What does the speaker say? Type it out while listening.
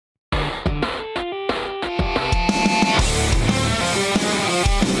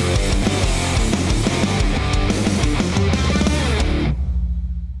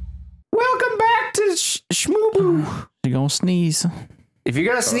You're gonna sneeze. If you're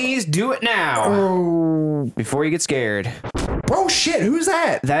gonna sneeze, do it now. Oh. Before you get scared. Oh shit, who's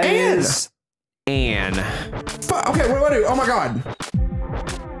that? That Anne. is Anne. Okay, what do I do? Oh my god.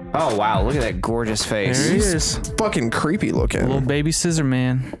 Oh wow, look at that gorgeous face. There he is. Fucking creepy looking. Little baby scissor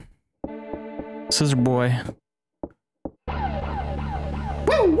man. Scissor boy.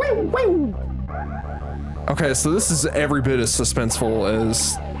 Woo, woo, woo. Okay, so this is every bit as suspenseful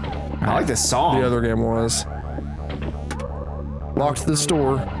as I like this song. the other game was. Locked this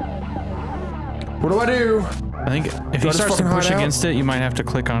door. What do I do? I think if he starts to push against it, you might have to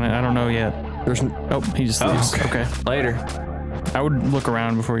click on it. I don't know yet. There's Oh, he just leaves. Okay. Later. I would look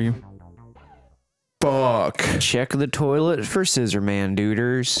around before you. fuck. Check the toilet for scissor man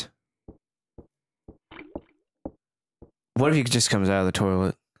duders. What if he just comes out of the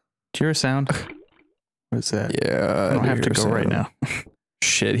toilet? Do you hear a sound? What is that? Yeah. I don't have to go right now.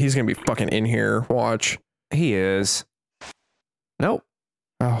 Shit, he's gonna be fucking in here. Watch. He is. Nope.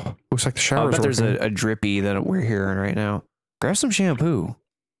 Oh, looks like the I shower's bet there's working. a drippy that we're hearing right now. Grab some shampoo.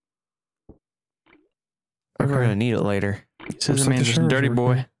 We're gonna need it later. Scissor like man's the just a shower's dirty working.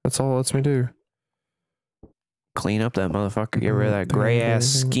 boy. That's all it lets me do. Clean up that motherfucker. Get rid of that gray ass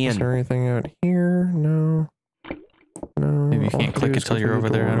Is skin. there anything out here? No. No. Maybe you all I can't can click do is until go you're through over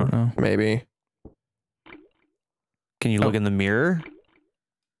the there. I door. don't know. Maybe. Can you look in the mirror?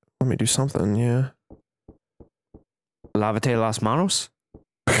 Let me do something, yeah. Lávate las manos.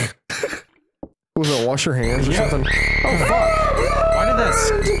 Was it wash your hands or something? Oh fuck.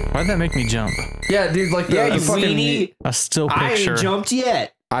 Why did that make me jump? Yeah, dude, like Yeah, the you fucking weenie. A still I picture. ain't jumped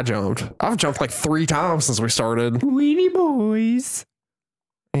yet. I jumped. I've jumped like 3 times since we started. Weenie boys.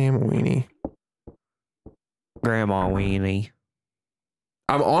 I am a weenie. Grandma weenie.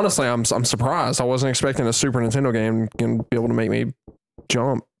 I'm honestly, I'm surprised. I wasn't expecting a Super Nintendo game to be able to make me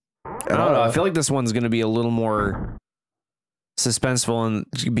jump. I don't know. I feel like this one's going to be a little more suspenseful,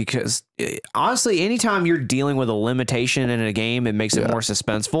 and because honestly, anytime you're dealing with a limitation in a game, it makes it more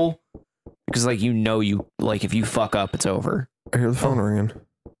suspenseful because, like, if you fuck up, it's over. I hear the phone ringing.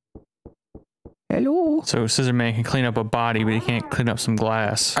 Hello. So Scissor Man can clean up a body, but he can't clean up some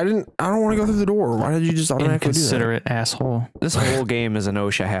glass. I don't want to go through the door. Why did you just automatically do that? Inconsiderate asshole. This whole game is an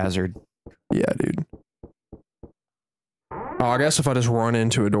OSHA hazard. Yeah, dude. Oh, I guess if I just run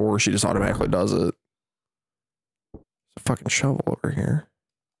into a door, she just automatically does it. There's a fucking shovel over here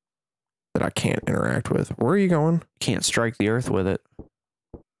that I can't interact with. Where are you going? Can't strike the earth with it.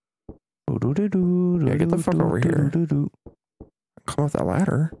 Yeah, get the fuck over here. Come off that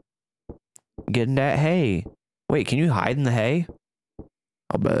ladder. Getting that hay. Wait, can you hide in the hay?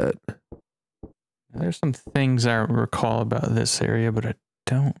 I'll bet. There's some things I recall about this area, but I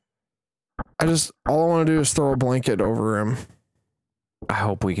don't. All I want to do is throw a blanket over him. I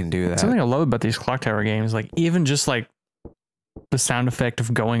hope we can do that. Something I love about these clock tower games, like even just like the sound effect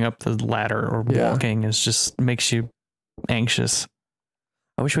of going up the ladder or walking is just makes you anxious.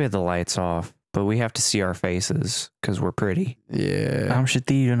 I wish we had the lights off, but we have to see our faces because we're pretty. Yeah. I'm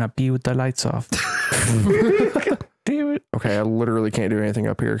shitty and I be with the lights off. Damn it. Okay, I literally can't do anything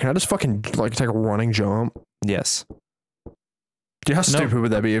up here. Can I just fucking like take a running jump? Yes. Dude, how stupid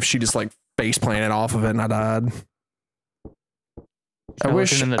would that be if she just like face planted off of it and I died? I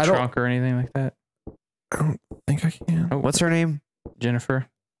wish in the trunk or anything like that. I don't think I can. Oh, what's her name? Jennifer.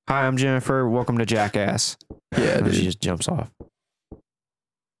 Hi, I'm Jennifer. Welcome to Jackass. Yeah, And dude. she just jumps off.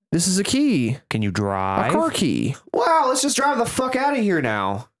 This is a key. Can you drive? A car key. Wow, let's just drive the fuck out of here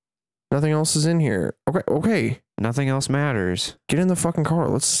now. Nothing else is in here. Okay. Nothing else matters. Get in the fucking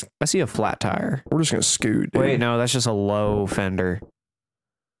car. I see a flat tire. We're just gonna scoot, dude. Wait, no, that's just a low fender.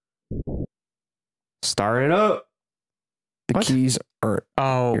 Start it up. The What? keys are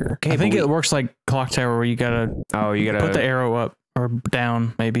Oh, here. I think it works like clock tower where you gotta put the arrow up or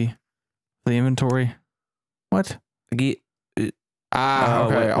down maybe the inventory. What? Okay, what I'll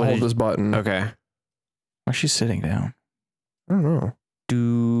did hold you- this button. Okay. Why is she sitting down? I don't know.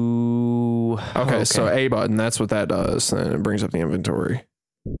 Okay, so A button, that's what that does. And it brings up the inventory.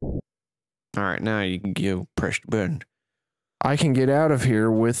 All right, now you can press the button. I can get out of here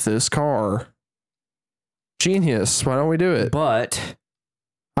with this car. Genius. Why don't we do it? But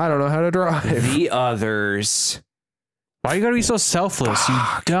I don't know how to drive. the others. Why you gotta be so selfless, you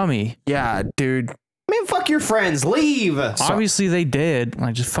dummy? Yeah, dude. Man, fuck your friends. Leave. Obviously they did.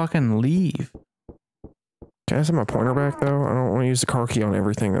 Like, just fucking leave. Can I set my pointer back though? I don't want to use the car key on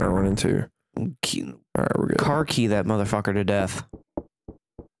everything that I run into. All right, we're good. Car key that motherfucker to death.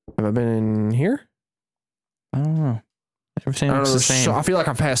 Have I been in here? I don't know. Everything I don't looks know, the same. I feel like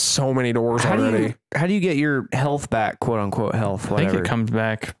I've passed so many doors already. How do you get your health back, quote unquote health? I Whatever. think it comes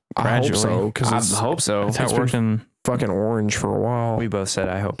back I gradually. hope so, because I hope so. That's how It's it been works in fucking orange for a while. We both said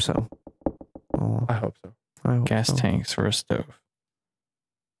I hope so. Oh, I hope so. I hope gas so. tanks for a stove.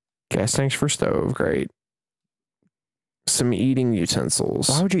 Gas tanks for stove, great. Some eating utensils.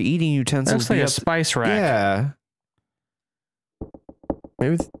 Why would your eating utensils That's like be a up? spice rack. Yeah.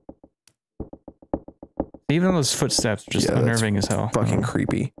 Maybe Even those footsteps are just Yeah, that's unnerving as hell. fucking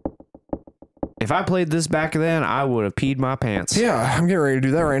creepy. If I played this back then, I would have peed my pants. Yeah, I'm getting ready to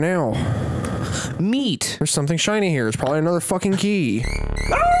do that right now. Meat. There's something shiny here. It's probably another fucking key.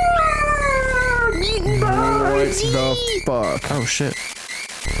 Meat and What the fuck? Oh shit.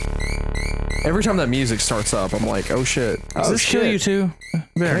 Every time that music starts up, I'm like, oh shit. Does this kill you too?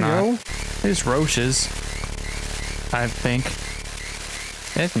 Better Can I not. go? It's roaches. I think.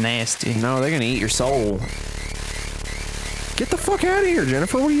 It's nasty. No, they're gonna eat your soul. Get the fuck out of here,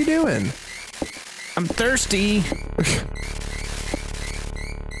 Jennifer. What are you doing? I'm thirsty.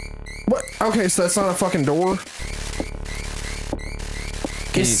 What? Okay, so that's not a fucking door?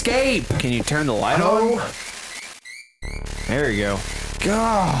 Escape! Can you turn the light on? Oh, There you go.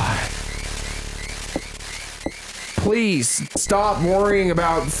 God. Please stop worrying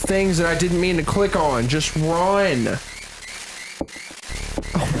about things that I didn't mean to click on. Just run.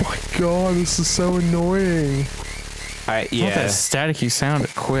 Oh my God, this is so annoying. All right, What yeah. that staticky sound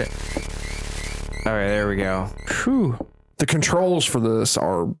to quit. All right, there we go. Whew. The controls for this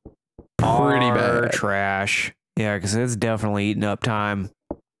are pretty Are bad. trash. Yeah, because it's definitely eating up time.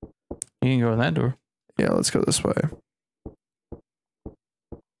 You can go in that door. Yeah, let's go this way.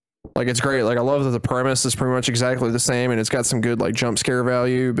 Like, it's great. Like, I love that the premise is pretty much exactly the same and it's got some good, like, jump scare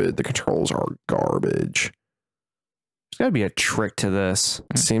value, but the controls are garbage. There's got to be a trick to this.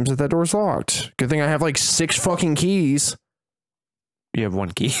 It seems that door's locked. Good thing I have, like, 6 fucking keys. You have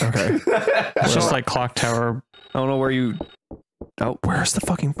one key. Okay. It's just like clock tower. I don't know where you. Oh, Where's the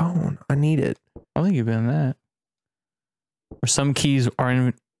fucking phone? I need it. I think you've been in that. Where some keys are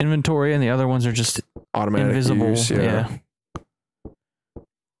in inventory and the other ones are just Automatic invisible. use, Yeah.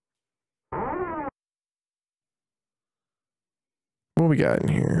 What we got in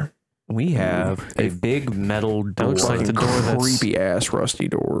here? we have a big metal door. looks like the Fucking door that's- creepy ass rusty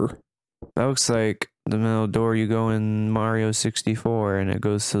door. That looks like the metal door you go in Mario 64 and it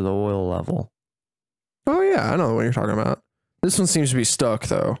goes to the oil level. Oh yeah, I know what you're talking about. This one seems to be stuck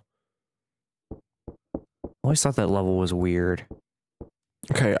though. I always thought that level was weird.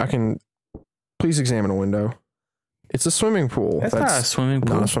 Okay, I can. Please examine a window. It's a swimming pool. That's not a swimming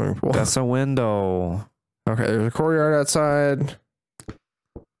pool. not a swimming pool. That's a window. Okay, there's a courtyard outside.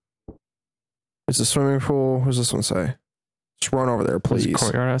 It's a swimming pool. What does this one say? Just run over there, There's a please.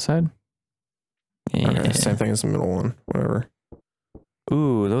 courtyard outside. Yeah. Okay, same thing as the middle one. Whatever.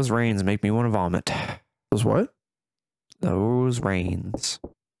 Ooh, those rains make me want to vomit. Those what? Those rains.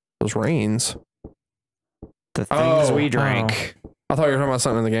 Those rains. The things Oh. we drank. I thought you were talking about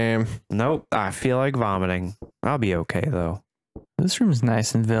something in the game. Nope, I feel like vomiting. I'll be okay though. This room's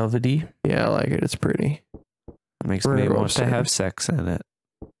nice and velvety. Yeah, I like it. It's pretty. It makes We're me gonna go want to have upstairs. sex in it.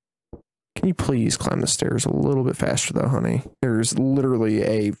 Can you please climb the stairs a little bit faster though, honey? There's literally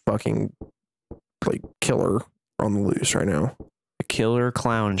a fucking like killer on the loose right now. A killer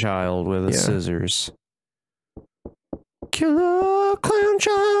clown child with a Yeah. scissors. Killer clown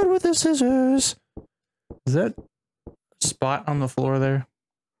child with the scissors. Is that spot on the floor there?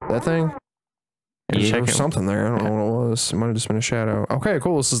 That thing? Yeah, There was something there. I don't know what it was. It might have just been a shadow. Okay,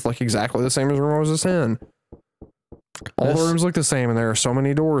 cool. This is like exactly the same as the room I was just in. All the This- rooms look the same, and there are so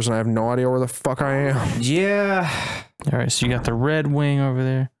many doors, and I have no idea where the fuck I am. Yeah. All right, so you got the red wing over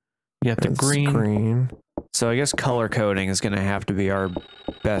there. You got the It's green. green. So I guess color coding is going to have to be our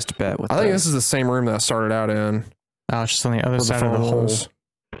best bet with I think this is the same room that I started out in. Oh, it's just on the other Where the side of the phone hole. was.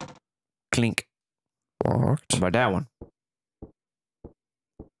 Clink. Locked. How about that one?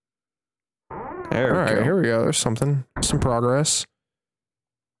 There All we right, go. here we go. There's something. Some progress.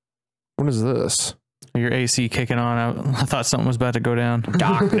 What is this? Your AC kicking on. I thought something was about to go down.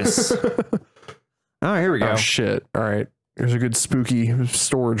 Darkness. Oh, here we go. Oh shit! All right, here's a good spooky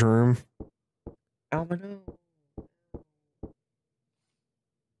storage room.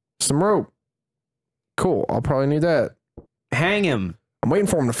 Some rope. Cool. I'll probably need that. Hang him. I'm waiting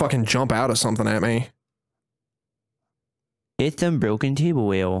for him to fucking jump out of something at me. It's some broken table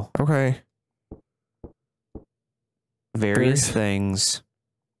wheel. Okay. Various Very- things.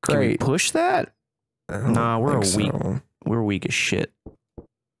 Can we Great. push that? I don't Nah, we're think a weak. so. We're weak as shit.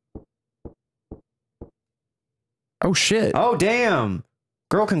 Oh shit! Oh damn!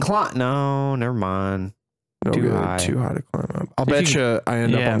 Girl can climb. No, never mind. No Too good. high. Too high to climb up. I'll If bet you- you I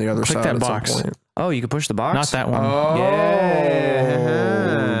end up yeah, on the other click side that at box. some point. Oh, you can push the box? Not that one. Oh.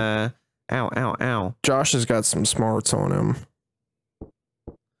 Yeah. Ow, ow, ow. Josh has got some smarts on him.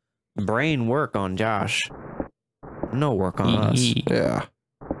 Brain work on Josh. No work on us. Yeah.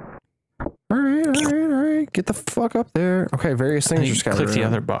 All right. Get the fuck up there. Okay, various things are scattered Click the around.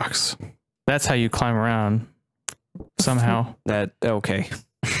 other box. That's how you climb around. Somehow. That, okay.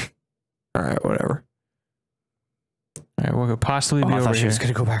 All right, whatever. All right, what could possibly be I over thought she here? was going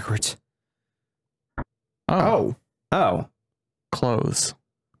to go backwards. Oh, Oh. clothes.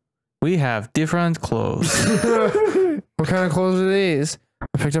 We have different clothes. What kind of clothes are these?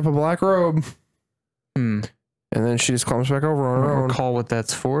 I picked up a black robe. Hmm. And then she just climbs back over on I her don't own. recall what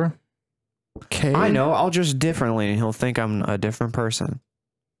that's for. Okay. I know. I'll dress differently and he'll think I'm a different person.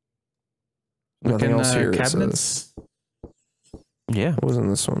 Look Nothing in else the here. It says. cabinets. Yeah. What was in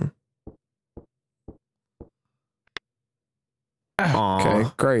this one? Aw. Okay,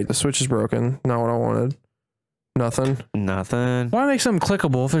 great. The switch is broken. Not what I wanted. Nothing. Nothing. Why make something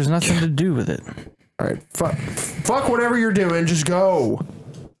clickable if there's nothing to do with it? All right. Fuck whatever you're doing. Just go.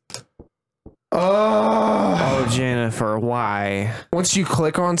 Oh, Jennifer, why? Once you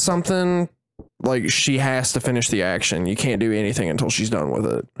click on something, like she has to finish the action. You can't do anything until she's done with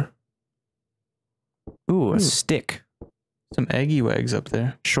it. Ooh, a stick. Some eggy wags up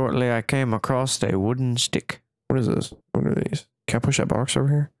there. Shortly, I came across a wooden stick. What is this? What are these? Can I push that box over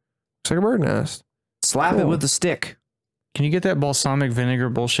here? Looks like a bird nest. Slap it Cool. with the stick. Can you get that balsamic vinegar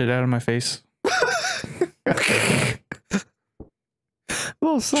bullshit out of my face?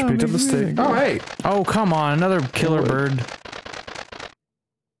 Well, She picked up the stick. Oh, hey. Oh, come on. Another killer Wood. bird. All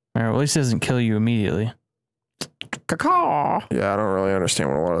right, well, at least it doesn't kill you immediately. Caw. Yeah, I don't really understand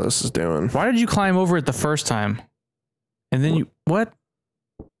what a lot of this is doing. Why did you climb over it the first time? And then you... What?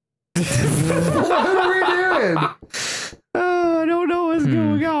 What are we doing? I don't know what's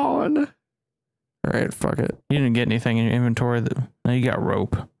going on. All right, fuck it. You didn't get anything in your inventory. No, you got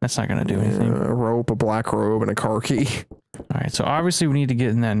rope. That's not going to do anything. A rope, a black robe, and a car key. All right, so obviously we need to get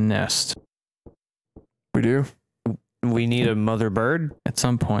in that nest We do. We need a mother bird. at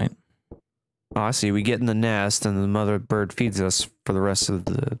some point. Oh, I see. We get in the nest and the mother bird feeds us for the rest of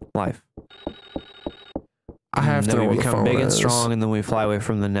the life. I have And to then know we what the become phone big and is. strong and then we fly away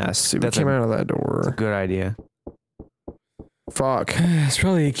from the nest. See, we That's came a out of that door. good idea. Fuck. It's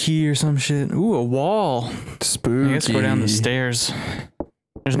probably a key or some shit. Ooh, a wall. Spooky. I guess go down the stairs.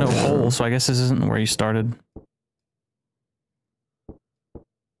 There's no hole, so I guess this isn't where you started.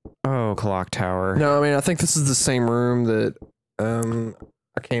 Oh, clock tower. No, I mean, I think this is the same room that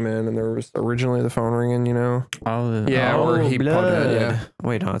I came in and there was originally the phone ringing, you know? Oh, Yeah, Oh, or he plugged it, yeah.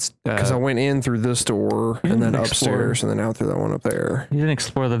 Wait, no, it's Because I went in through this door You and then didn't explore. upstairs and then out through that one up there. You didn't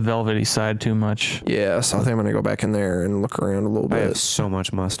explore the velvety side too much. Yeah, so I think I'm going to go back in there and look around a little I have bit. so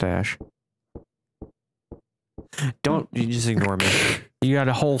much mustache. Don't you just ignore me. You got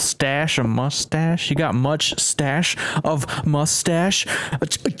a whole stash of mustache. You got much stash of mustache.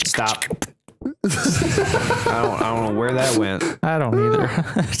 Stop. I don't know where that went. I don't either.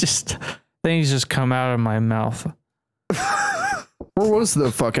 Just things just come out of my mouth. Where was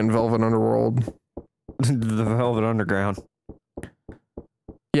the fucking Velvet Underworld? The Velvet Underground.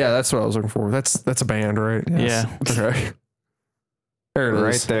 Yeah, that's what I was looking for. That's a band, right? Yeah. Okay. There it is.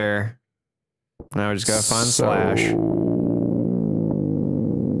 Right there. Now we just gotta find So- Slash.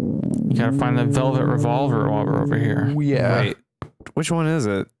 You gotta find the velvet revolver while we're over here. Yeah. Wait, which one is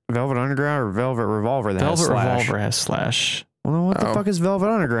it? Velvet Underground or Velvet Revolver? That has Velvet Slash? revolver has Slash. Well, then what the Oh. fuck is Velvet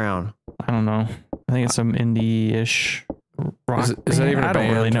Underground? I don't know. I think it's some indie-ish rock. Is that band. even a I don't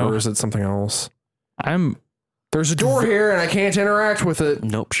band really know. or is it something else? There's a door here and I can't interact with it.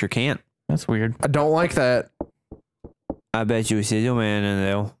 Nope, sure can't. That's weird. I don't like that. I bet you see your man in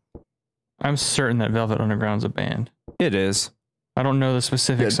there. I'm certain that Velvet Underground's a band. It is. I don't know the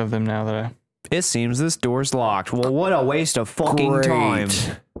specifics of them now that I... It seems this door's locked. Well, what a waste of fucking Great. time.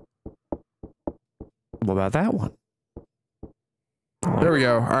 What about that one? There we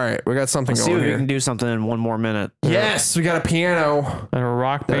go. All right, we got something Let's see going if we here. can do something in one more minute. Yes, we got a piano. They're a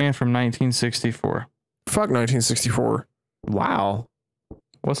rock band from 1964. Fuck 1964. Wow.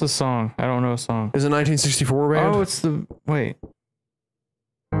 What's the song? I don't know a song. Is it 1964 band? Oh, it's the... Wait.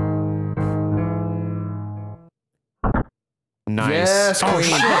 Nice. Yes, Oh, Queen.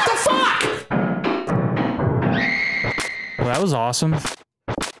 shit. What the fuck? Well, that was awesome.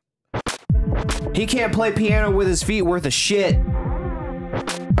 He can't play piano with his feet worth of shit.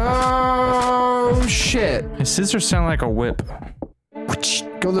 Oh shit! His scissors sound like a whip.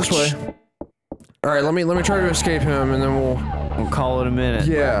 Go this way. All right, let me try to escape him, and then we'll. We'll call it a minute.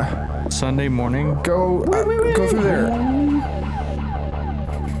 Yeah. Sunday morning. Go through there.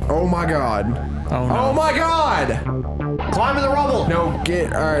 Oh my god. Oh no. Oh my god. Climb in the rubble. No,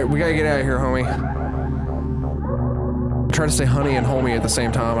 all right, we gotta get out of here, homie. I tried to say honey and homie at the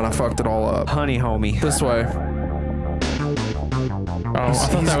same time, and I fucked it all up. Honey, homie. This way. Oh, I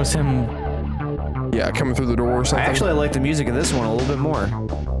thought that was him. Yeah, coming through the door or something. I like the music of this one a little bit more.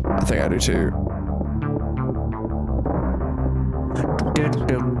 I think I do too.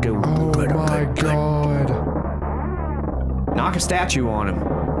 Oh my god. Knock a statue on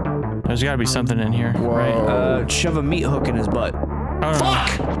him. There's got to be something in here, Whoa. right? Shove a meat hook in his butt. Oh,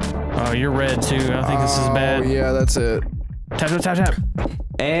 Fuck! Oh, you're red too. I think this is bad. Oh yeah, that's it. Tap, tap, tap, tap.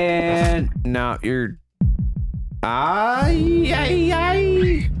 And now you're...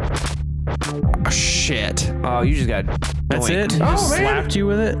 Ay. Oh, shit. Oh, you just got... That's doinked. it? He just slapped you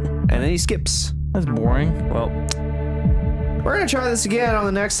with it? And then he skips. That's boring. Well, we're gonna try this again on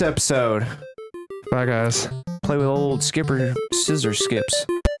the next episode. Bye, guys. Play with old Skipper Scissor skips.